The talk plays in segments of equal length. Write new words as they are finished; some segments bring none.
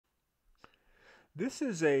This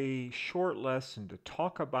is a short lesson to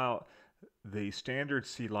talk about the standard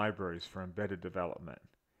C libraries for embedded development.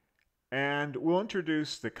 And we'll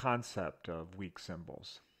introduce the concept of weak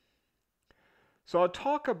symbols. So I'll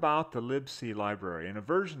talk about the libc library and a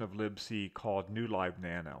version of libc called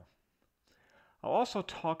newlib_nano. I'll also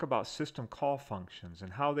talk about system call functions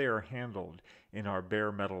and how they are handled in our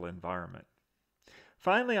bare metal environment.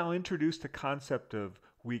 Finally, I'll introduce the concept of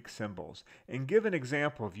weak symbols and give an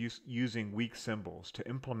example of using weak symbols to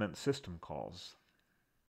implement system calls.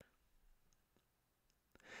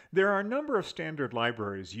 There are a number of standard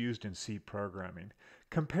libraries used in C programming.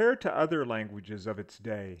 Compared to other languages of its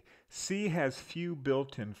day, C has few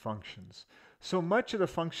built-in functions. So much of the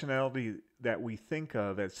functionality that we think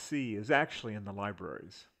of as C is actually in the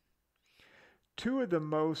libraries. Two of the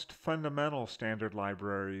most fundamental standard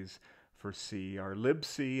libraries for C are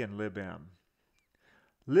libc and libm.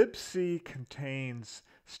 libc contains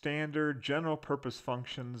standard general-purpose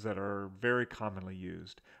functions that are very commonly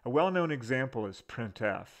used. A well-known example is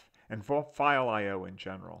printf and file I/O in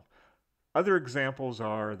general. Other examples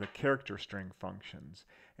are the character string functions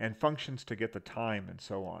and functions to get the time and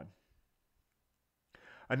so on.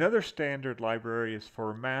 Another standard library is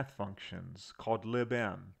for math functions called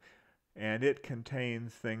libm, and it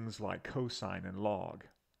contains things like cosine and log.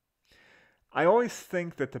 I always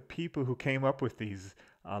think that the people who came up with these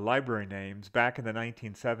library names back in the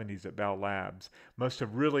 1970s at Bell Labs must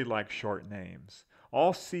have really liked short names.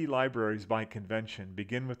 All C libraries by convention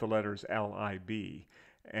begin with the letters LIB,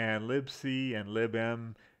 and libc and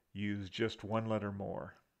libm use just one letter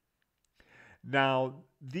more. Now,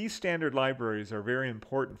 these standard libraries are very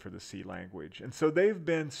important for the C language, and so they've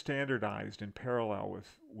been standardized in parallel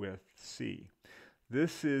with C.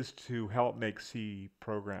 This is to help make C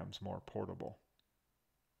programs more portable.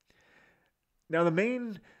 Now, the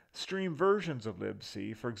mainstream versions of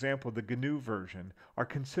libc, for example, the GNU version, are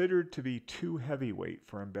considered to be too heavyweight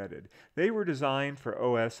for embedded. They were designed for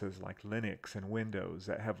OSs like Linux and Windows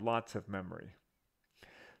that have lots of memory.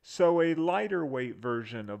 So a lighter weight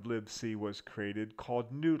version of libc was created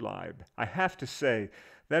called newlib. I have to say,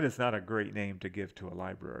 that is not a great name to give to a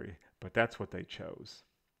library, but that's what they chose.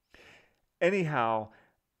 Anyhow,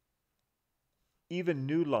 even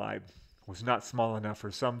newlib was not small enough for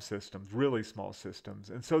some systems, really small systems,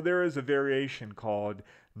 and so there is a variation called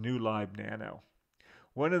newlib_nano.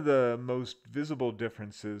 One of the most visible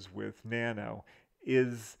differences with nano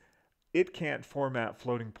is it can't format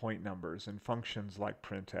floating point numbers and functions like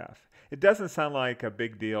printf. It doesn't sound like a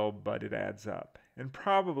big deal, but it adds up. And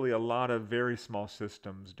probably a lot of very small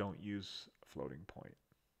systems don't use floating point.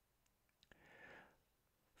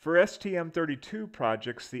 For STM32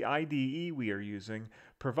 projects, the IDE we are using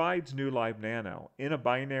provides newlib_nano in a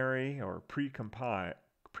binary or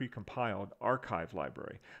precompiled archive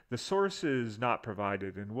library. The source is not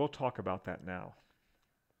provided, and we'll talk about that now.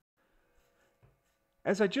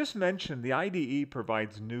 As I just mentioned, the IDE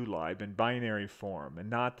provides newlib in binary form and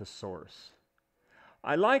not the source.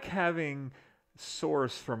 I like having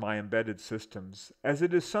source for my embedded systems, as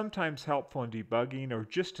it is sometimes helpful in debugging or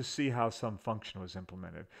just to see how some function was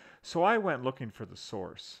implemented. So I went looking for the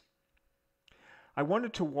source. I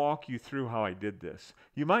wanted to walk you through how I did this.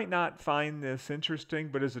 You might not find this interesting,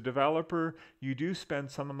 but as a developer, you do spend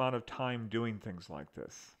some amount of time doing things like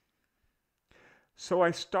this. So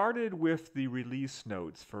I started with the release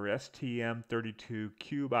notes for STM32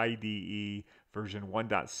 Cube IDE version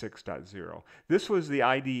 1.6.0. This was the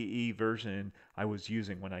IDE version I was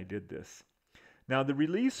using when I did this. Now the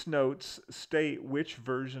release notes state which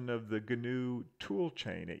version of the GNU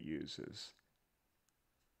toolchain it uses.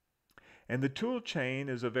 And the toolchain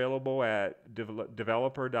is available at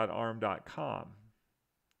developer.arm.com.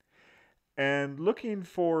 And looking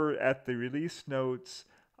at the release notes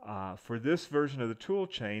for this version of the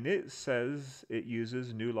toolchain, it says it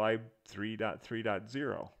uses newlib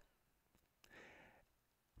 3.3.0.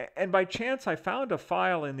 And by chance, I found a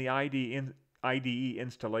file in the IDE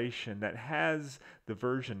installation that has the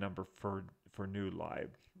version number for newlib.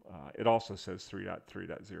 It also says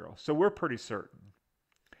 3.3.0. So we're pretty certain.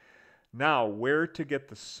 Now, where to get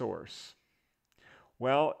the source?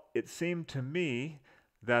 Well, it seemed to me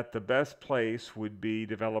that the best place would be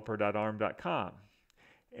developer.arm.com.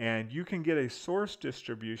 And you can get a source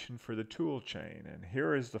distribution for the toolchain, and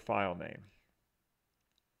here is the file name.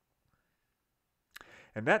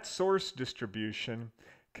 And that source distribution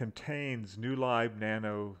contains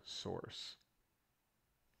newlib_nano source.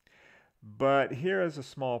 But here is a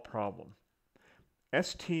small problem.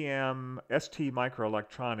 ST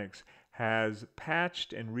Microelectronics has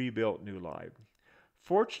patched and rebuilt newlib.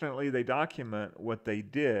 Fortunately, they document what they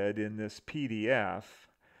did in this PDF.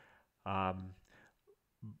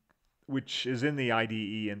 which is in the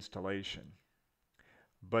IDE installation.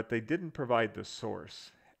 But they didn't provide the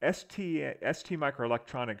source. ST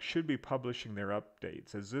Microelectronics should be publishing their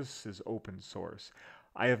updates, as this is open source.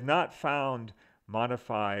 I have not found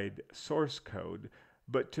modified source code,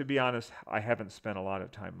 but to be honest, I haven't spent a lot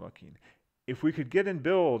of time looking. If we could get and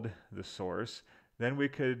build the source, then we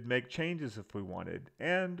could make changes if we wanted,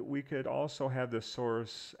 and we could also have the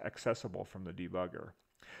source accessible from the debugger.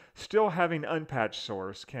 Still, having unpatched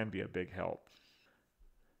source can be a big help.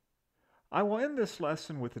 I will end this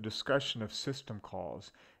lesson with a discussion of system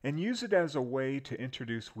calls and use it as a way to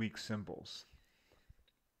introduce weak symbols.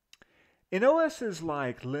 In OSs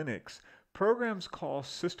like Linux, programs call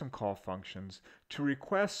system call functions to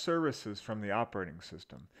request services from the operating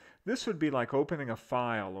system. This would be like opening a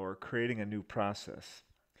file or creating a new process.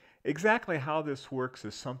 Exactly how this works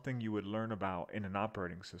is something you would learn about in an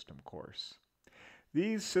operating system course.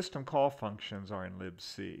 These system call functions are in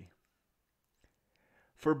libc.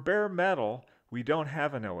 For bare metal, we don't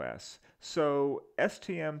have an OS, so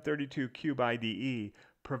STM32Cube IDE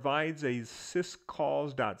provides a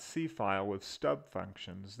syscalls.c file with stub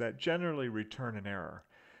functions that generally return an error.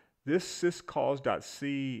 This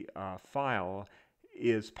syscalls.c file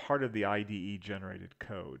is part of the IDE generated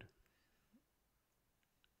code.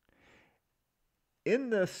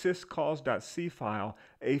 In the syscalls.c file,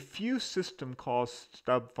 a few system call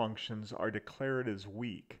stub functions are declared as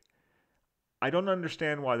weak. I don't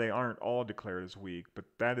understand why they aren't all declared as weak, but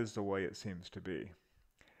that is the way it seems to be.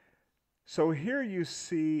 So here you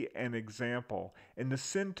see an example in the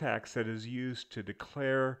syntax that is used to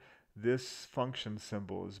declare this function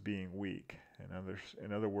symbol as being weak.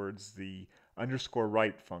 In other words, the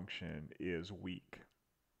 _write function is weak.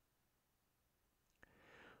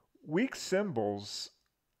 Weak symbols,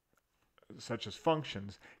 such as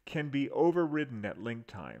functions, can be overridden at link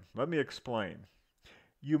time. Let me explain.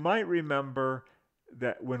 You might remember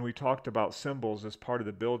that when we talked about symbols as part of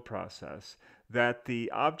the build process, that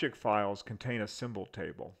the object files contain a symbol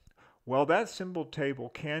table. Well, that symbol table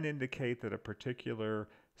can indicate that a particular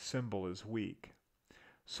symbol is weak.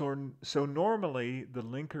 So normally the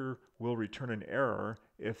linker will return an error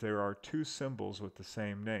if there are two symbols with the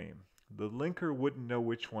same name. The linker wouldn't know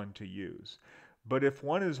which one to use. But if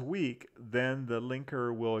one is weak, then the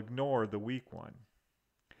linker will ignore the weak one.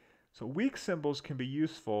 So weak symbols can be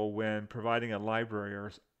useful when providing a library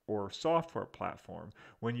or software platform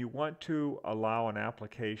when you want to allow an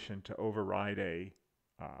application to override a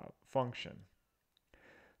function.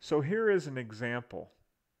 So here is an example.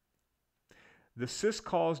 The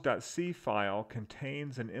syscalls.c file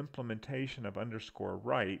contains an implementation of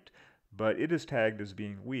 _write, but it is tagged as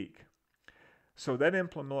being weak. So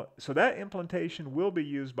that implementation will be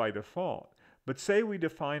used by default. But say we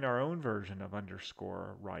define our own version of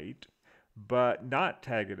 _write, but not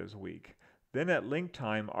tag it as weak. Then at link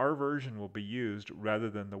time, our version will be used rather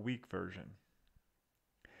than the weak version.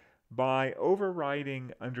 By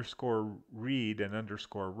overriding _read and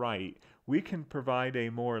 _write, we can provide a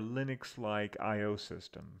more Linux-like I/O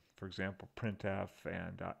system, for example, printf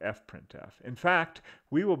and fprintf. In fact,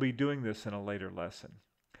 we will be doing this in a later lesson.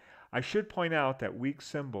 I should point out that weak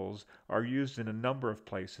symbols are used in a number of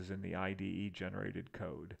places in the IDE generated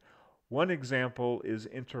code. One example is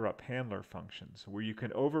interrupt handler functions, where you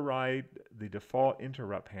can override the default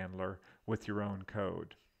interrupt handler with your own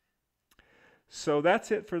code. So that's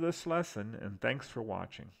it for this lesson, and thanks for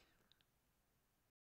watching.